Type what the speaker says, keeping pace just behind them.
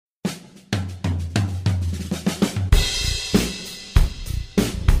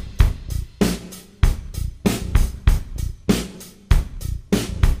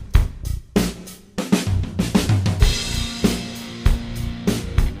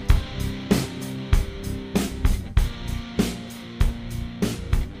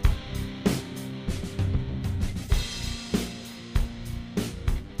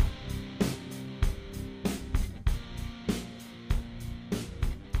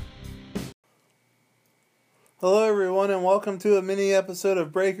Hello, everyone, and welcome to a mini episode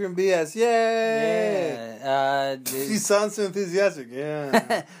of Breaker and BS. Yay! Yeah. She sounds so enthusiastic.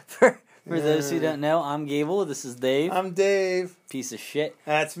 Yeah. For those who don't know, I'm Gable. This is Dave. I'm Dave. Piece of shit.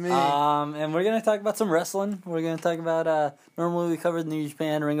 That's me. And we're gonna talk about some wrestling. We're gonna talk about normally we covered New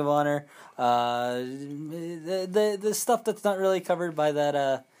Japan, Ring of Honor, the stuff that's not really covered by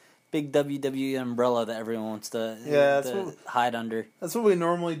that big WWE umbrella that everyone wants to hide under. That's what we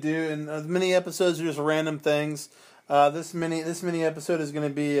normally do, and mini episodes are just random things. This mini episode is going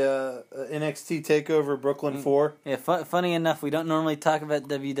to be NXT Takeover Brooklyn 4. Yeah, funny enough, we don't normally talk about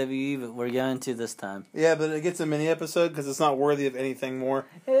WWE, but we're going to this time. Yeah, but it gets a mini episode because it's not worthy of anything more.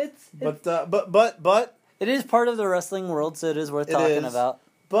 But it is part of the wrestling world, so it is worth talking about.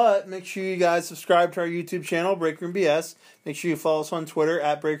 But make sure you guys subscribe to our YouTube channel, Breaker and BS. Make sure you follow us on Twitter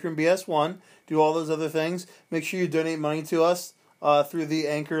at Breaker and BS1. Do all those other things. Make sure you donate money to us through the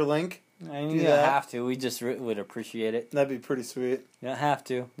Anchor link. I mean, you don't have to. We just would appreciate it. That'd be pretty sweet. You don't have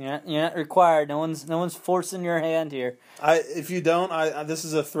to. You're not required. No one's forcing your hand here. If you don't, this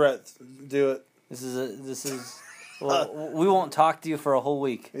is a threat. Do it. This is. Well, we won't talk to you for a whole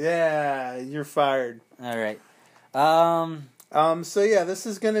week. Yeah, you're fired. All right. So yeah, this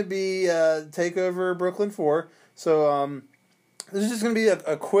is gonna be Takeover Brooklyn 4. So this is just gonna be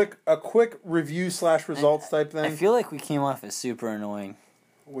a quick review / results type thing. I feel like we came off as super annoying.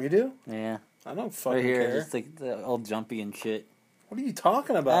 We do? Yeah. I don't fucking right here, care. just like the all jumpy and shit. What are you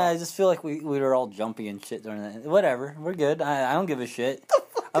talking about? I just feel like we were all jumpy and shit during that. Whatever, we're good. I don't give a shit.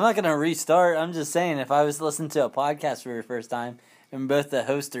 I'm not gonna restart. I'm just saying, if I was listening to a podcast for the first time and both the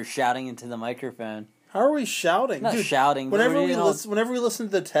hosts are shouting into the microphone. How are we shouting? Not shouting. Whenever we listen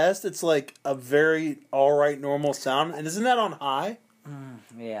to the test, it's like a very alright normal sound. And isn't that on high?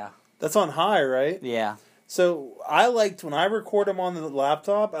 Yeah. That's on high, right? Yeah. So when I record them on the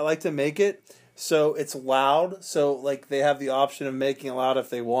laptop, I like to make it so it's loud. So like they have the option of making it loud if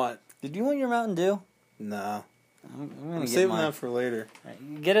they want. Did you want your Mountain Dew? No. I'm saving that for later.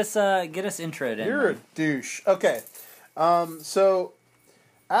 Right, get us introed in. You're a douche. Okay. So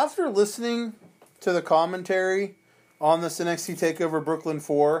after listening to the commentary on this NXT TakeOver Brooklyn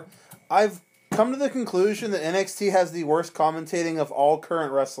 4, I've come to the conclusion that NXT has the worst commentating of all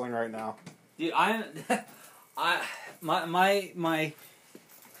current wrestling right now. Dude, I'm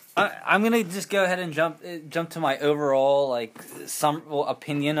gonna just go ahead and jump to my overall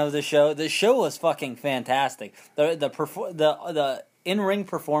opinion of the show. The show was fucking fantastic. The in-ring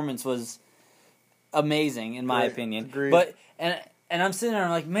performance was amazing in my opinion. Agreed. But and I'm sitting there,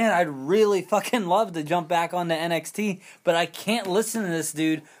 I'm like, man, I'd really fucking love to jump back onto NXT, but I can't listen to this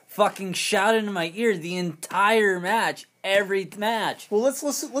dude fucking shout into my ear the entire match, every match. Well, let's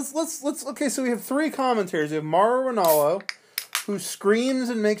listen. Let's. Okay, so we have three commentators. We have Mauro Ranallo, who screams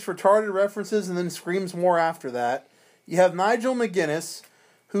and makes retarded references and then screams more after that. You have Nigel McGuinness,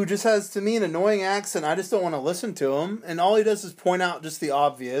 who just has, to me, an annoying accent. I just don't want to listen to him, and all he does is point out just the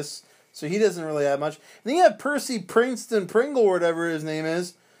obvious. So he doesn't really have much. And then you have Percy Pringle, or whatever his name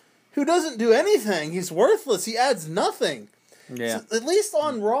is, who doesn't do anything. He's worthless. He adds nothing. Yeah. So at least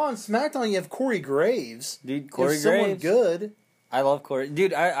on Raw and SmackDown, you have Corey Graves. Dude, Corey Graves. Someone good. I love Corey.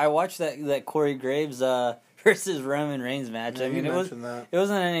 Dude, I watched that Corey Graves versus Roman Reigns match. Yeah, I mean, it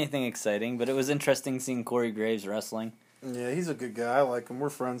wasn't anything exciting, but it was interesting seeing Corey Graves wrestling. Yeah, he's a good guy. I like him. We're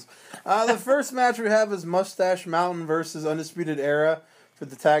friends. The first match we have is Mustache Mountain versus Undisputed Era for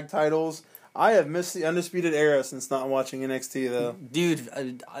the tag titles. I have missed the Undisputed Era since not watching NXT, though. Dude,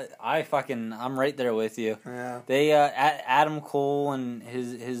 I'm right there with you. Yeah. They, Adam Cole and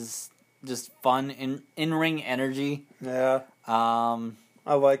his just fun in-ring energy. Yeah. I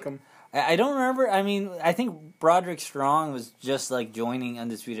like him. I don't remember, I mean, I think Broderick Strong was just, like, joining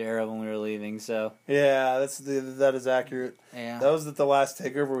Undisputed Era when we were leaving, so. Yeah, that is accurate. Yeah. That was the last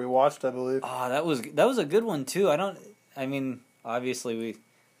takeover we watched, I believe. Oh, that was a good one, too. Obviously,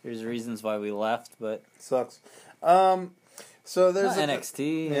 there's reasons why we left, but Sucks. So there's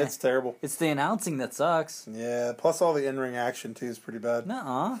NXT. Yeah, it's terrible. It's the announcing that sucks. Yeah, plus all the in-ring action, too, is pretty bad.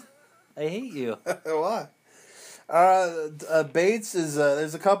 Nuh-uh. I hate you. Why? Bates is,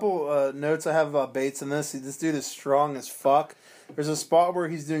 there's a couple notes I have about Bates in this. This dude is strong as fuck. There's a spot where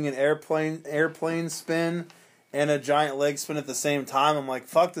he's doing an airplane spin and a giant leg spin at the same time. I'm like,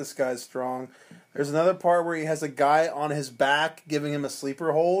 fuck, this guy's strong. There's another part where he has a guy on his back giving him a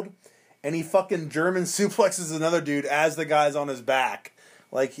sleeper hold, and he fucking German suplexes another dude as the guy's on his back.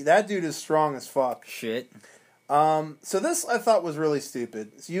 Like, that dude is strong as fuck. Shit. So this I thought was really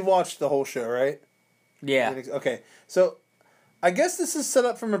stupid. So you watched the whole show, right? Yeah. Okay. So I guess this is set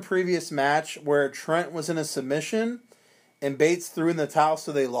up from a previous match where Trent was in a submission and Bates threw in the towel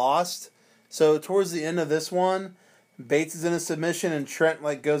so they lost. So towards the end of this one, Bates is in a submission and Trent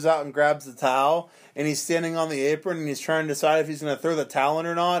like goes out and grabs the towel and he's standing on the apron and he's trying to decide if he's going to throw the towel in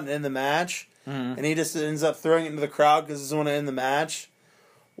or not and end the match. Mm-hmm. And he just ends up throwing it into the crowd because he's going to end the match.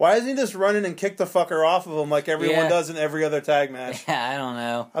 Why doesn't he just run in and kick the fucker off of him like everyone does in every other tag match? Yeah, I don't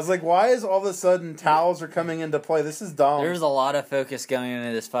know. I was like, why is all of a sudden towels are coming into play? This is dumb. There's a lot of focus going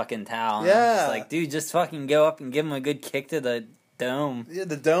into this fucking towel. Yeah. I'm just like, dude, just fucking go up and give him a good kick to the dome. Yeah,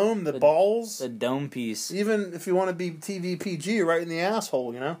 the dome, the balls. The dome piece. Even if you want to be TV PG, right in the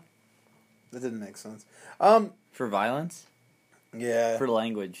asshole, you know? That didn't make sense. For violence? Yeah. For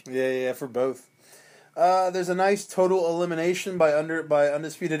language. Yeah, for both. There's a nice total elimination by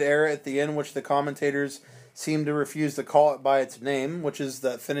Undisputed Era at the end, which the commentators seem to refuse to call it by its name, which is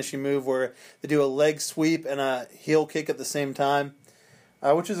that finishing move where they do a leg sweep and a heel kick at the same time,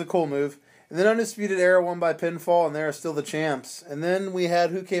 which is a cool move. And then Undisputed Era won by pinfall, and they're still the champs. And then we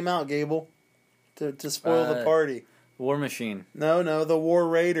had who came out, Gable, to spoil the party. War Machine. No, the War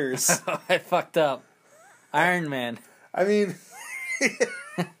Raiders. I fucked up. Iron Man. I mean...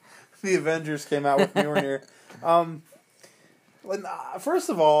 The Avengers came out with Mjolnir. First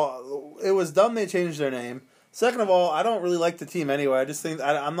of all, it was dumb they changed their name. Second of all, I don't really like the team anyway. I just think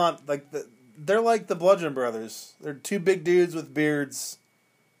I'm not like they're like the Bludgeon Brothers. They're two big dudes with beards.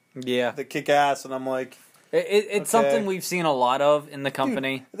 Yeah, that kick ass, and I'm like, it's something we've seen a lot of in the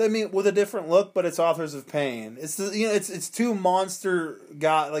company. Dude, I mean, with a different look, but it's Authors of Pain. It's it's two monster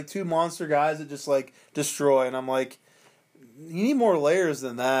guys that just like destroy, and I'm like. You need more layers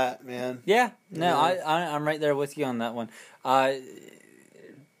than that, man. Yeah, no, I'm right there with you on that one.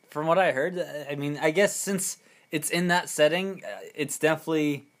 From what I heard, I mean, I guess since it's in that setting, it's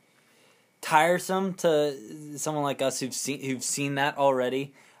definitely tiresome to someone like us who've seen that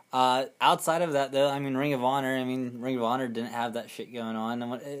already. Outside of that, though, I mean, Ring of Honor didn't have that shit going on.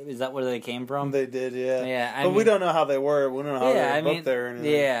 And is that where they came from? They did, yeah. Yeah, but we don't know how they were. We don't know how they were booked there or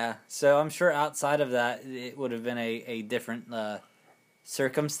anything. Yeah, so I'm sure outside of that, it would have been a different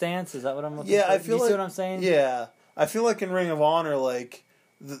circumstance. Is that what I'm looking for? Yeah, I feel you like... see what I'm saying? Yeah. I feel like in Ring of Honor, like...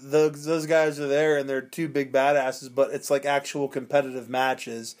 Those guys are there and they're two big badasses, but it's like actual competitive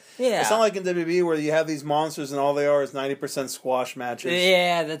matches. Yeah, it's not like in WWE where you have these monsters and all they are is 90% squash matches.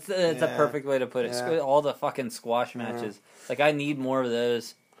 Yeah, that's a perfect way to put it. Yeah. All the fucking squash matches. Like I need more of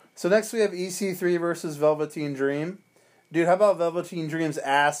those. So next we have EC3 versus Velveteen Dream. Dude, how about Velveteen Dream's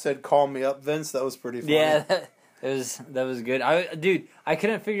ass said "Call me up, Vince"? That was pretty funny. Yeah, that was good. I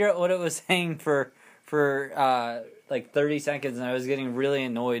couldn't figure out what it was saying for like 30 seconds, and I was getting really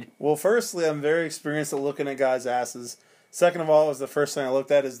annoyed. Well, firstly, I'm very experienced at looking at guys' asses. Second of all, it was the first thing I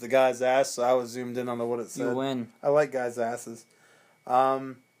looked at is the guy's ass, so I was zoomed in on what it said. You win. I like guys' asses.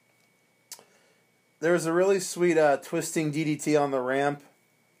 There was a really sweet twisting DDT on the ramp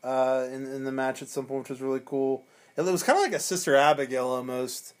in the match at some point, which was really cool. It was kind of like a Sister Abigail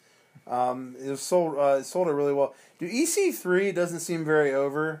almost. It was sold it really well. Dude, EC3 doesn't seem very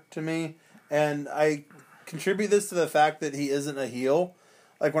over to me, and I contribute this to the fact that he isn't a heel.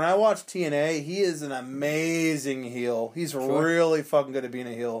 Like when I watch TNA, he is an amazing heel. He's really fucking good at being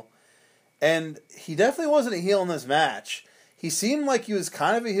a heel. And he definitely wasn't a heel in this match. He seemed like he was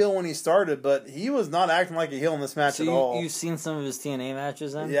kind of a heel when he started, but he was not acting like a heel in this match at all. You've seen some of his TNA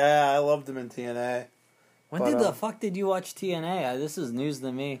matches then? Yeah, I loved him in TNA. When the fuck did you watch TNA? This is news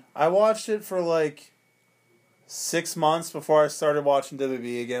to me. I watched it for like 6 months before I started watching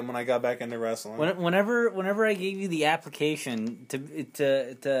WWE again when I got back into wrestling. Whenever I gave you the application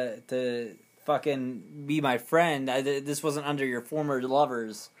to fucking be my friend, this wasn't under your former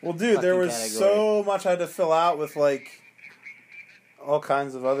lovers. Well, dude, there was so much I had to fill out with like all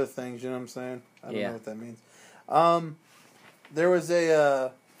kinds of other things. You know what I'm saying? I don't know what that means. There was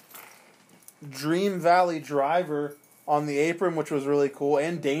a Dream Valley Driver on the apron, which was really cool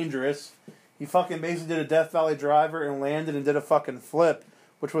and dangerous. He fucking basically did a Death Valley Driver and landed and did a fucking flip,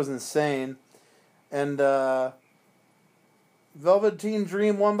 which was insane. And Velveteen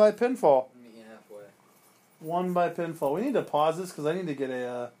Dream won by pinfall. Won by pinfall. We need to pause this because I need to get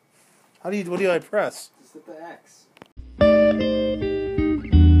a... what do I press? Just hit the X.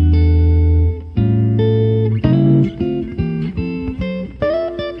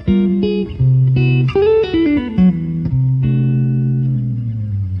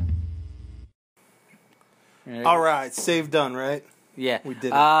 All right, save done, right? Yeah, we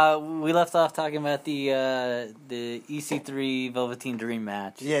did it. We left off talking about the EC3 Velveteen Dream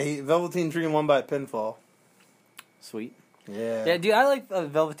match. Yeah, Velveteen Dream won by pinfall. Sweet. Yeah. Yeah, dude, I like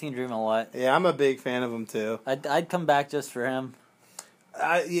Velveteen Dream a lot. Yeah, I'm a big fan of him too. I'd come back just for him.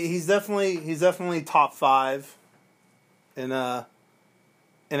 He's definitely top 5 in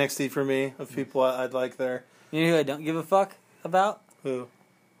NXT for me of people I'd like there. You know who I don't give a fuck about? Who?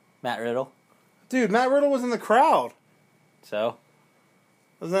 Matt Riddle. Dude, Matt Riddle was in the crowd. So?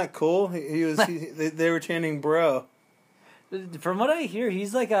 Wasn't that cool? They were chanting "bro." From what I hear,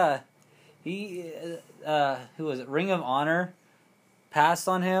 he's like who was it? Ring of Honor passed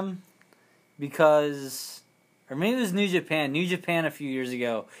on him because, or maybe it was New Japan. New Japan a few years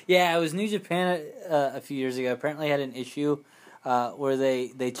ago. Yeah, it was New Japan a few years ago. Apparently had an issue where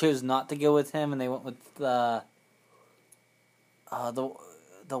they chose not to go with him and they went with the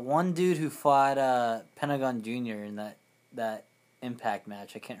one dude who fought Pentagon Jr. in that Impact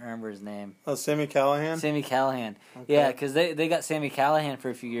match. I can't remember his name. Oh, Sami Callihan? Sami Callihan. Okay. Yeah, because they got Sami Callihan for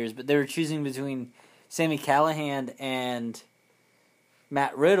a few years, but they were choosing between Sami Callihan and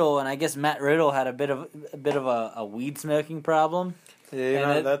Matt Riddle, and I guess Matt Riddle had a bit of a weed smoking problem.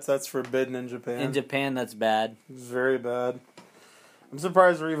 Yeah, that's forbidden in Japan. In Japan, that's bad. It's very bad. I'm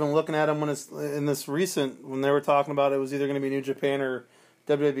surprised we're even looking at him when they were talking about it was either going to be New Japan or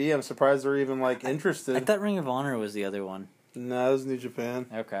WWE. I'm surprised they're even interested. I thought Ring of Honor was the other one. No, it was New Japan.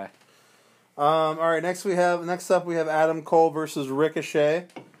 Okay. All right. Next up we have Adam Cole versus Ricochet.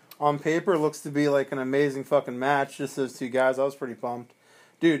 On paper, looks to be like an amazing fucking match. Just those two guys. I was pretty pumped,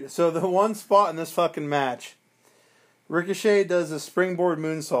 dude. So the one spot in this fucking match, Ricochet does a springboard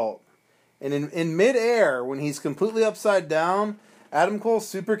moonsault, and in midair when he's completely upside down, Adam Cole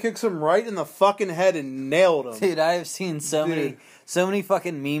super kicks him right in the fucking head and nailed him. Dude, I have seen so many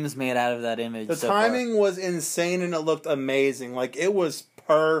fucking memes made out of that image. The timing was insane and it looked amazing. It was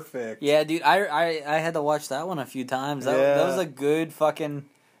perfect. Yeah, dude, I had to watch that one a few times. That was a good fucking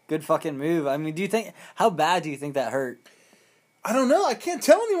move. I mean, how bad do you think that hurt? I don't know. I can't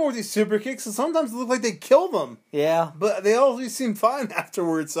tell anymore with these super kicks. And sometimes it look like they kill them. Yeah, but they always seem fine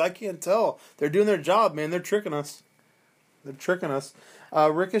afterwards. So I can't tell. They're doing their job, man. They're tricking us.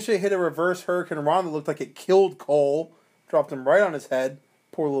 Ricochet hit a reverse Hurricane Rana that looked like it killed Cole. Dropped him right on his head.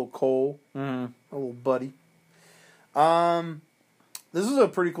 Poor little Cole. Mm-hmm. A little buddy. This is a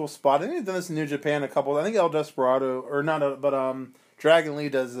pretty cool spot. I think they've done this in New Japan a couple. I think El Desperado, Dragon Lee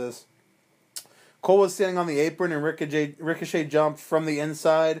does this. Cole was standing on the apron and Ricochet jumped from the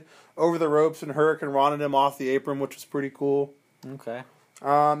inside over the ropes and Hurricane Rana him off the apron, which was pretty cool. Okay.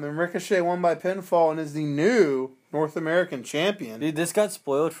 And Ricochet won by pinfall and is the new North American champion. Dude, this got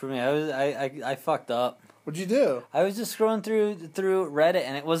spoiled for me. I fucked up. What'd you do? I was just scrolling through Reddit,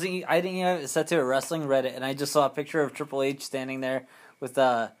 and it wasn't. I didn't even have it set to a wrestling Reddit, and I just saw a picture of Triple H standing there with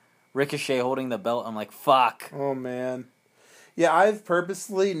Ricochet holding the belt. I'm like, fuck. Oh man. Yeah, I've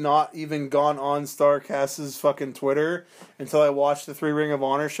purposely not even gone on Starcast's fucking Twitter until I watch the 3 Ring of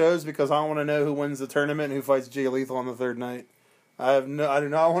Honor shows because I want to know who wins the tournament and who fights Jay Lethal on the third night. I do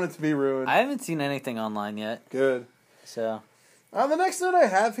not want it to be ruined. I haven't seen anything online yet. Good. So. The next note I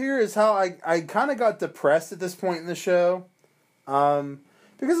have here is how I kind of got depressed at this point in the show.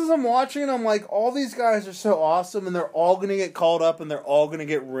 Because as I'm watching it, I'm like, all these guys are so awesome and they're all going to get called up and they're all going to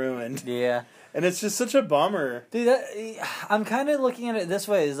get ruined. Yeah. And it's just such a bummer. Dude, I'm kind of looking at it this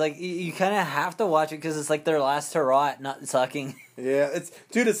way. It's like, you kind of have to watch it because it's like their last hurrah at not sucking. Yeah,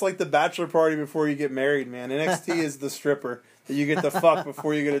 it's like the bachelor party before you get married, man. NXT is the stripper that you get to fuck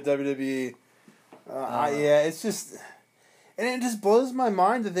before you get to WWE. Yeah, it's just... And it just blows my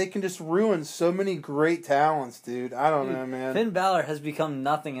mind that they can just ruin so many great talents, dude. I don't know, man. Finn Balor has become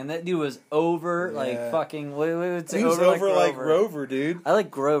nothing, and that dude was over fucking... He was over like Grover, dude. I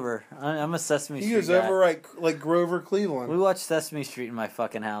like Grover. I'm a Sesame Street He was guy. over like Grover Cleveland. We watched Sesame Street in my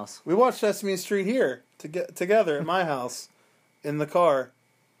fucking house. We watched Sesame Street here together at my house in the car.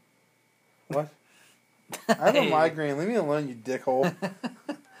 What? I have a migraine. Leave me alone, you dickhole.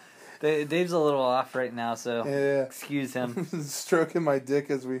 Dave's a little off right now, so excuse him. Stroking my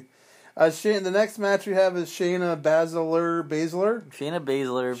dick as we... the next match we have is Shayna Baszler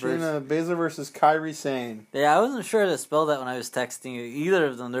versus Kairi Sane. Yeah, I wasn't sure how to spell that when I was texting you. Either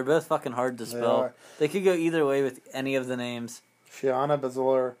of them. They're both fucking hard to spell. They could go either way with any of the names. Shayna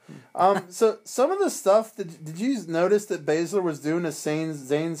Baszler. So some of the stuff, did you notice that Baszler was doing to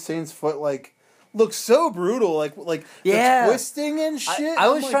Zane's foot, looks so brutal, like the twisting and shit. I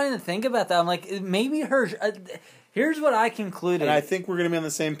was trying to think about that. I'm like, maybe her. Here's what I concluded, and I think we're gonna be on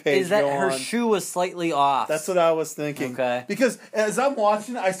the same page. Is that her shoe was slightly off? That's what I was thinking. Okay. Because as I'm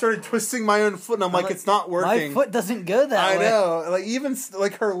watching, I started twisting my own foot, and I'm like, it's not working. My foot doesn't go that way. I know. Even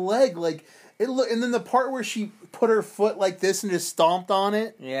her leg, it look, and then the part where she put her foot like this and just stomped on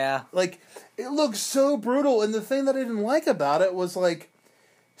it. Yeah. It looked so brutal, and the thing that I didn't like about it was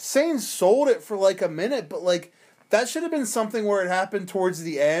Sane sold it for a minute, but that should have been something where it happened towards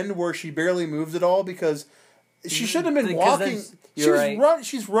the end where she barely moved at all because She should have been Because walking. you're right.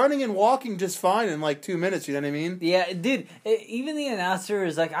 She's running and walking just fine in like 2 minutes. You know what I mean? Yeah, dude. Even the announcer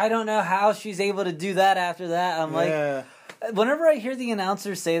is like, I don't know how she's able to do that after that. I'm like, whenever I hear the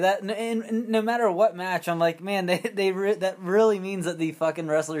announcer say that, and no matter what match, I'm like, man, that really means that the fucking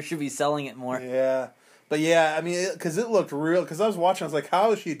wrestler should be selling it more. Yeah. But yeah, I mean, because it looked real. Because I was watching, I was like,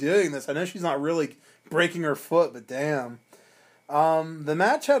 how is she doing this? I know she's not really breaking her foot, but damn. The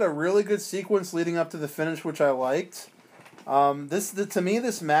match had a really good sequence leading up to the finish, which I liked. To me,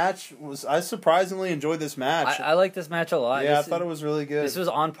 this match I surprisingly enjoyed this match. I like this match a lot. Yeah, I thought it was really good. This was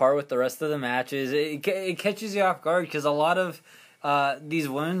on par with the rest of the matches. It catches you off guard because a lot of these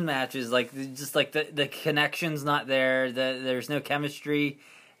women's matches, like just like the connection's not there, there's no chemistry,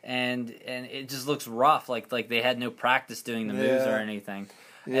 and it just looks rough. Like they had no practice doing the moves or anything.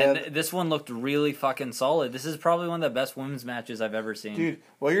 Yeah. And this one looked really fucking solid. This is probably one of the best women's matches I've ever seen. Dude,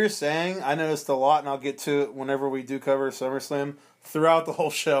 what you're saying, I noticed a lot, and I'll get to it whenever we do cover SummerSlam, throughout the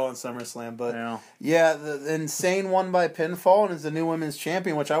whole show on SummerSlam. But yeah, the Insane won by pinfall and is the new women's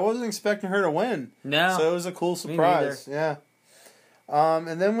champion, which I wasn't expecting her to win. No. So it was a cool surprise. Yeah.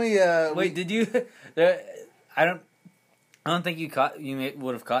 And then Wait, did you... I don't think you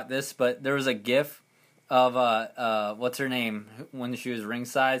would have caught this, but there was a GIF of what's her name when she was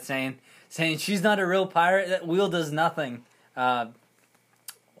ringside saying she's not a real pirate. That wheel does nothing. Ronda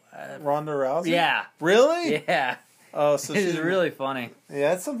Rousey? Yeah. Really? Yeah. Oh, so she's really funny. Yeah,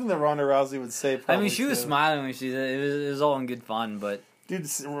 that's something that Ronda Rousey would say. I mean, she was smiling when she did it. It was all in good fun, but dude,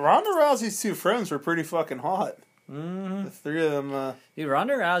 Ronda Rousey's two friends were pretty fucking hot. Mm-hmm. The three of them. Dude,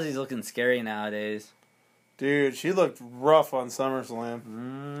 Ronda Rousey's looking scary nowadays. Dude, she looked rough on SummerSlam.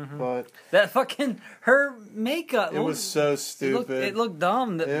 Mm-hmm. But that fucking her makeup. It was so stupid. It looked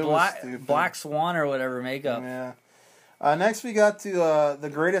dumb. That Black Swan or whatever makeup. Yeah. Next we got to the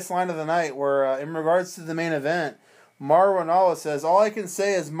greatest line of the night, where in regards to the main event, Mauro Ranallo says, "All I can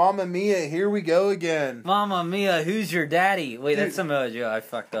say is, Mamma Mia, here we go again." Mamma Mia, who's your daddy? Wait, dude, that's Samoa Joe. I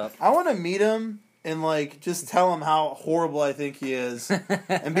fucked up. I want to meet him and just tell him how horrible I think he is,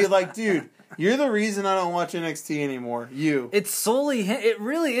 and be like, dude. You're the reason I don't watch NXT anymore. You. It's solely him. It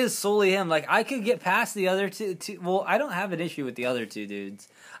really is solely him. Like, I could get past the other two. Well, I don't have an issue with the other two dudes.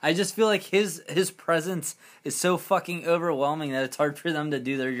 I just feel like his presence is so fucking overwhelming that it's hard for them to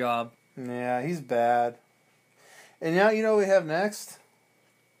do their job. Yeah, he's bad. And now you know what we have next?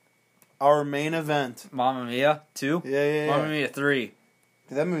 Our main event. Mamma Mia 2? Yeah. Mamma Mia 3.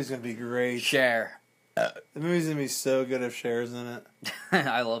 Dude, that movie's going to be great. Cher. The movie's going to be so good if Cher's in it.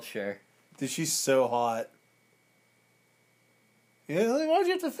 I love Cher. Dude, she's so hot. Yeah, why'd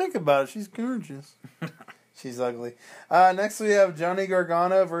you have to think about it? She's gorgeous. She's ugly. Next we have Johnny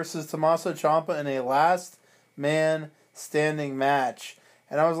Gargano versus Tommaso Ciampa in a last man standing match.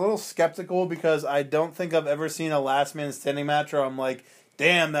 And I was a little skeptical because I don't think I've ever seen a last man standing match where I'm like,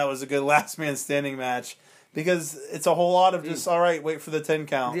 damn, that was a good last man standing match. Because it's a whole lot of just, all right, wait for the 10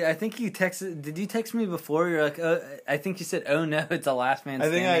 count. Yeah, I think you texted... Did you text me before? You're like, I think you said, oh no, it's a last man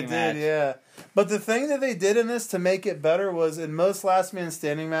standing match. I think I did, yeah. But the thing that they did in this to make it better was in most last man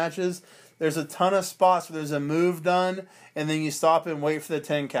standing matches, there's a ton of spots where there's a move done, and then you stop and wait for the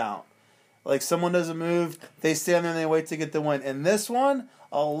 10 count. Like, someone does a move, they stand there and they wait to get the win. In this one,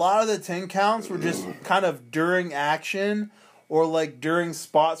 a lot of the 10 counts were just kind of during action, or during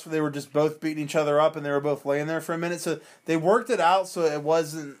spots where they were just both beating each other up and they were both laying there for a minute. So they worked it out so it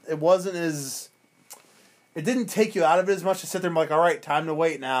wasn't as... It didn't take you out of it as much to sit there and be like, all right, time to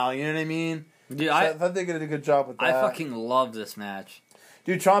wait now. You know what I mean? Dude, so I thought they did a good job with that. I fucking love this match.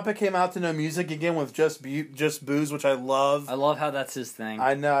 Dude, Ciampa came out to no music again with just booze, which I love. I love how that's his thing.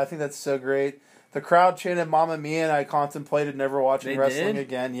 I know. I think that's so great. The crowd chanted Mamma Mia, and I contemplated never watching wrestling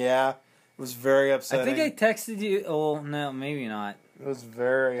again. Yeah. It was very upsetting. I think I texted you. Oh, no, maybe not. It was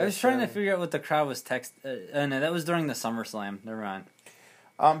very I was trying to figure out what the crowd was oh, no, that was during the SummerSlam. Never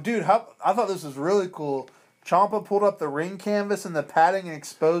mind. Dude, I thought this was really cool. Ciampa pulled up the ring canvas and the padding and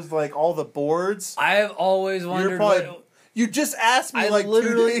exposed, all the boards. I have always wondered you just asked me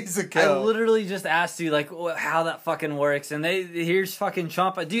 2 days ago. I literally just asked you how that fucking works, and here's fucking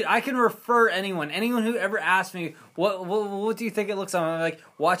Ciampa. Dude, I can refer anyone who ever asked me what do you think it looks like. I'm like,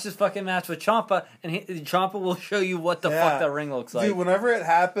 watch this fucking match with Ciampa, and Ciampa will show you what the fuck that ring looks like. Dude, whenever it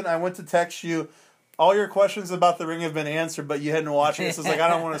happened, I went to text you. All your questions about the ring have been answered, but you hadn't watched it. So I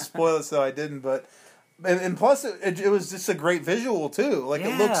don't want to spoil it, so I didn't. But and plus, it was just a great visual too.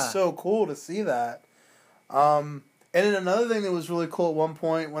 It looks so cool to see that. And then another thing that was really cool at one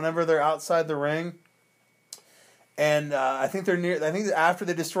point, whenever they're outside the ring, and I think after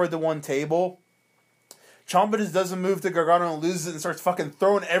they destroyed the one table, Ciampa just doesn't move to Gargano and loses it and starts fucking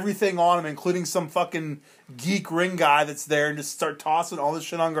throwing everything on him, including some fucking geek ring guy that's there, and just start tossing all this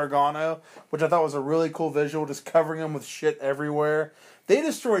shit on Gargano, which I thought was a really cool visual, just covering him with shit everywhere. They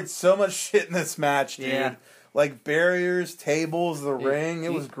destroyed so much shit in this match, dude. Yeah. Like barriers, tables, the ring.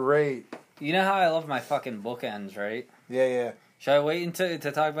 It was great. You know how I love my fucking bookends, right? Yeah. Should I wait until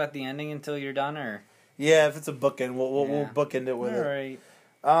to talk about the ending until you're done, or? Yeah, if it's a bookend, we'll bookend it with All it.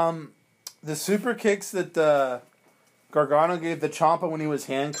 right. The super kicks that Gargano gave the Ciampa when he was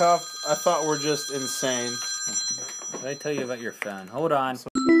handcuffed, I thought were just insane. Did I tell you about your phone? Hold on.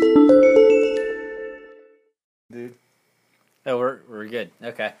 Dude. Oh, we're good.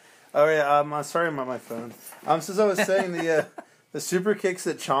 Okay. Oh yeah, I'm sorry about my phone. Since I was saying the super kicks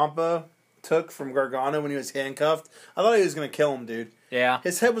that Ciampa took from Gargano when he was handcuffed, I thought he was gonna kill him, dude. Yeah.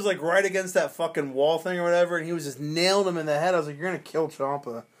 His head was like right against that fucking wall thing or whatever, and he was just nailing him in the head. I was like, you're gonna kill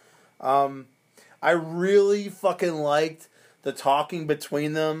Ciampa. I really fucking liked the talking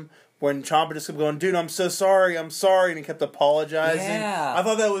between them when Ciampa just kept going, dude, I'm sorry, and he kept apologizing. Yeah. I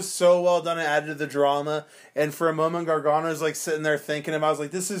thought that was so well done and added to the drama. And for a moment, Gargano's like sitting there thinking about it. I was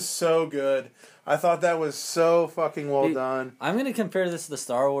like, this is so good. I thought that was so fucking well done. I'm gonna compare this to the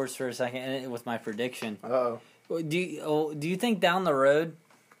Star Wars for a second with my prediction. Uh-oh. Do you think down the road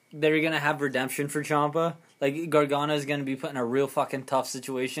they're gonna have redemption for Ciampa? Like Gargano's gonna be put in a real fucking tough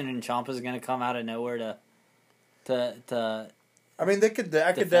situation, and Ciampa's gonna come out of nowhere to. I mean, I could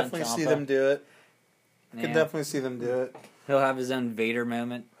definitely see Ciampa. them do it. Yeah. Could definitely see them do it. He'll have his own Vader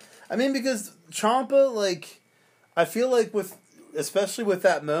moment. I mean, because Ciampa, like, I feel like especially with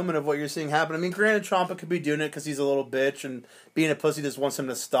that moment of what you're seeing happen. I mean, granted, Ciampa could be doing it because he's a little bitch and being a pussy just wants him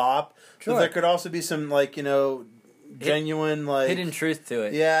to stop. Sure. But there could also be some, like, genuine, like, hidden truth to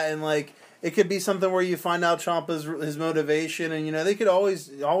it. Yeah, and like it could be something where you find out Ciampa's his motivation, and they could always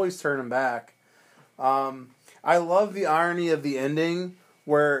turn him back. I love the irony of the ending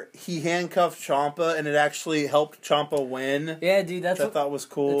where he handcuffed Ciampa and it actually helped Ciampa win. Yeah, dude, which I thought was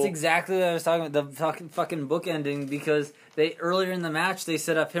cool. That's exactly what I was talking about, the fucking book ending, because they earlier in the match they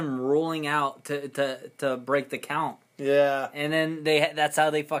set up him rolling out to break the count. Yeah. And then that's how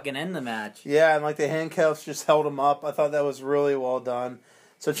they fucking end the match. Yeah, and like the handcuffs just held him up. I thought that was really well done.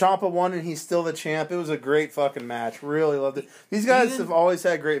 So Ciampa won and he's still the champ. It was a great fucking match. Really loved it. These guys have always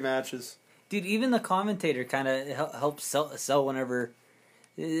had great matches. Dude, even the commentator kind of helps sell whenever.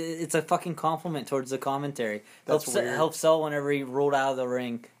 It's a fucking compliment towards the commentary. Helps sell whenever he rolled out of the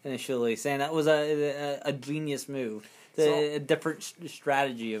ring initially, saying that was a genius move. A different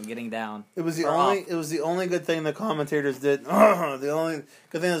strategy of getting down. It was the only good thing the commentators did. The only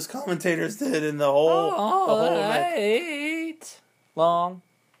good thing those commentators did in the whole match. Long.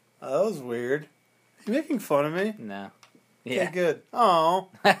 Oh, that was weird. You making fun of me? No. Yeah. Okay, good. Oh.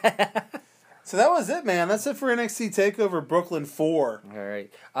 So that was it, man. That's it for NXT TakeOver Brooklyn 4. All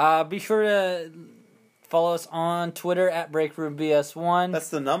right. Be sure to follow us on Twitter at BreakroomBS1. That's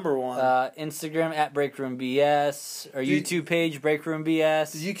the number one. Instagram at BreakroomBS. Our YouTube page,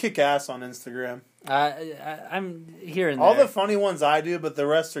 BreakroomBS. Did you kick ass on Instagram? I'm here and there. All the funny ones I do, but the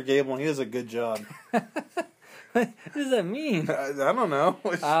rest are Gable, and he does a good job. What does that mean? I don't know.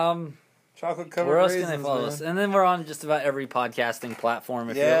 Chocolate covered where else raisins, can they follow man. us? And then we're on just about every podcasting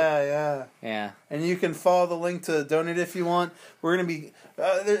platform. Yeah. And you can follow the link to donate if you want. We're going to be...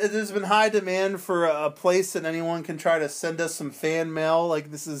 there's been high demand for a place that anyone can try to send us some fan mail.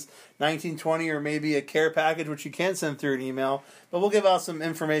 Like this is 1920 or maybe a care package, which you can't send through an email. But we'll give out some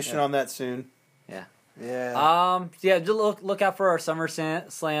information on that soon. Yeah. Just look out for our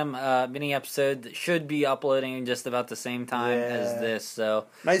SummerSlam mini episode that should be uploading just about the same time as this. So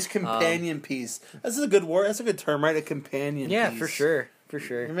nice companion piece. That's a good word. That's a good term, right? A companion piece. Yeah, for sure.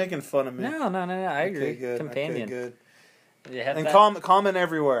 You're making fun of me. No. I agree. Okay, good. Companion. Okay, good. And comment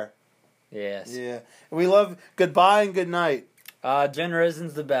everywhere. Yes. Yeah. We love goodbye and good night. Jen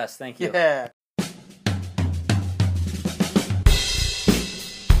Rosen's the best. Thank you. Yeah.